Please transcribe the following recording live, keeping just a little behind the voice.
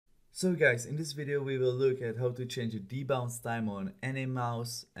So guys, in this video we will look at how to change the debounce time on any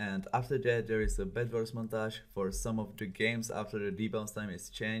mouse, and after that there is a Bedwars montage for some of the games after the debounce time is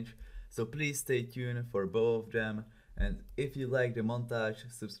changed. So please stay tuned for both of them, and if you like the montage,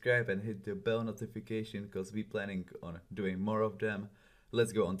 subscribe and hit the bell notification because we're planning on doing more of them.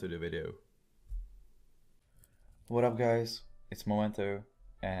 Let's go on to the video. What up guys, it's Momento,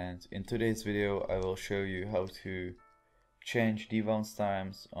 and in today's video I will show you how to change debounce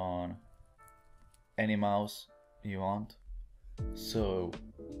times on any mouse you want. So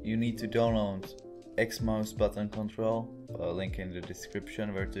you need to download X mouse button control, link in the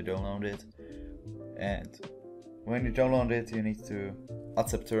description where to download it, and when you download it you need to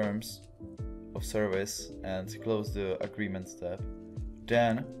accept terms of service and close the agreement tab.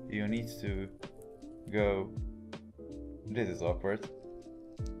 Then you need to go, this is awkward.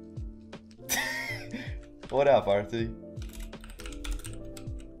 What up, Artie?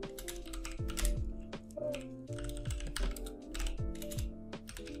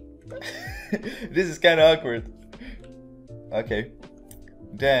 This is kind of awkward. Okay,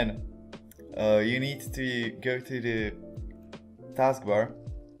 then you need to go to the taskbar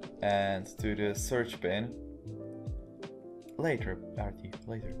and to the search bin. Later, Artie,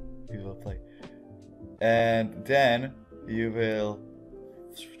 later we will play. And then you will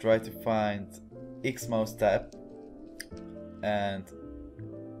try to find X mouse tab and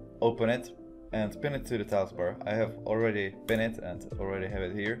open it and pin it to the taskbar. I have already pinned it and already have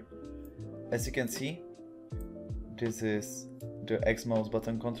it here. As you can see, this is the X mouse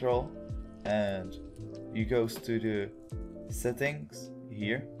button control, and you go to the settings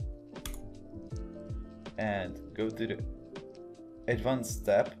here and go to the advanced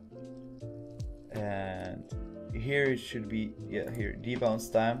tab, and here it should be, here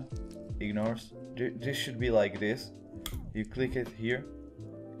debounce time ignores. This should be like this. You click it here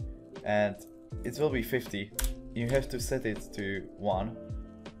and it will be 50. You have to set it to 1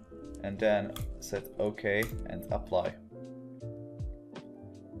 and then set OK and apply.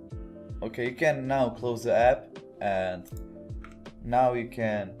 Okay, you can now close the app, and now you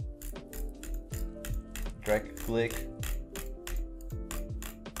can drag click.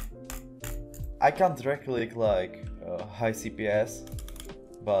 I can't drag click like high CPS,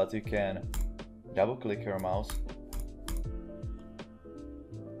 but you can double click your mouse.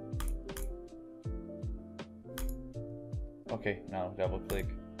 Okay, now double click,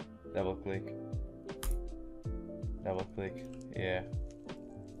 double click, double click, yeah.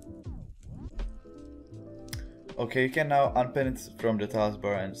 Okay, you can now unpin it from the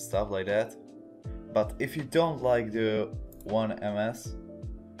taskbar and stuff like that. But if you don't like the 1 ms,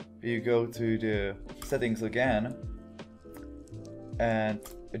 you go to the settings again and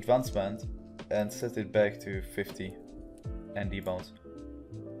advancement and set it back to 50 and debounce.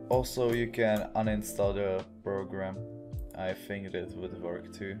 Also you can uninstall the program. I think that would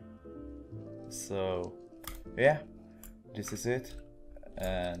work too. So yeah, this is it.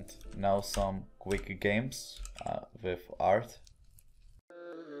 And now some quick games with art.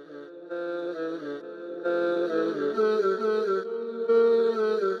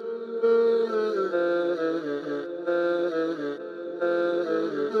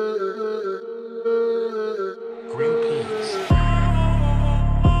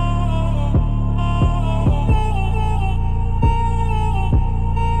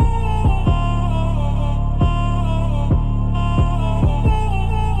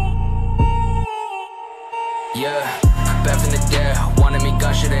 Back from the dead, wanted me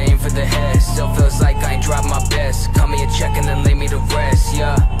gun, shoulda aim for the head. Still feels like I ain't dropped my best. Cut me a check and then leave me to rest,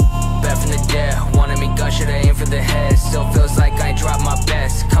 yeah. Back from the dead, wanted me gun, shoulda aim for the head. Still feels like I ain't dropped my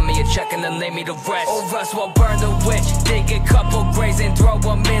best. Cut me a check and then leave me to rest. Oh, Russ will burn the witch, dig a couple graves and throw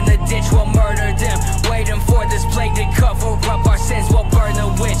them in the ditch. We'll murder them, waiting for this plague to cover up our sins. We'll burn the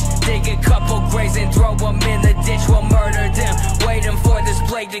witch, dig a couple graves and throw them in the ditch. We'll murder them, waiting for this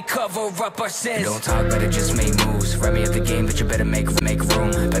plague to cover up our sins. Don't talk, better just make moves. Write me up the game, but you better make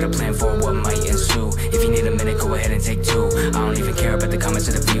room. Better plan for what might ensue. If you need a minute, go ahead and take 2. I don't even care about the comments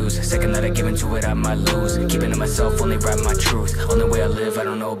or the views. Second that I give into it, I might lose. Keeping to myself, only write my truth. Only way I live, I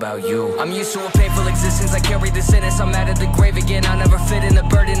don't know about you. I'm used to a painful existence, I carry the sentence. I'm mad at the grave again, I'll never fit in. The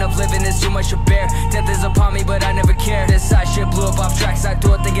burden of living is too much to bear. Death is upon me, but I never care. This side shit blew up off tracks, I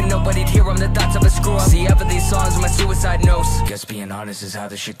do it thinking nobody'd hear. I'm the thoughts of a screw up. See half of these songs are my suicide notes. Guess being honest is how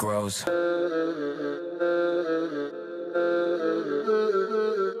this shit grows.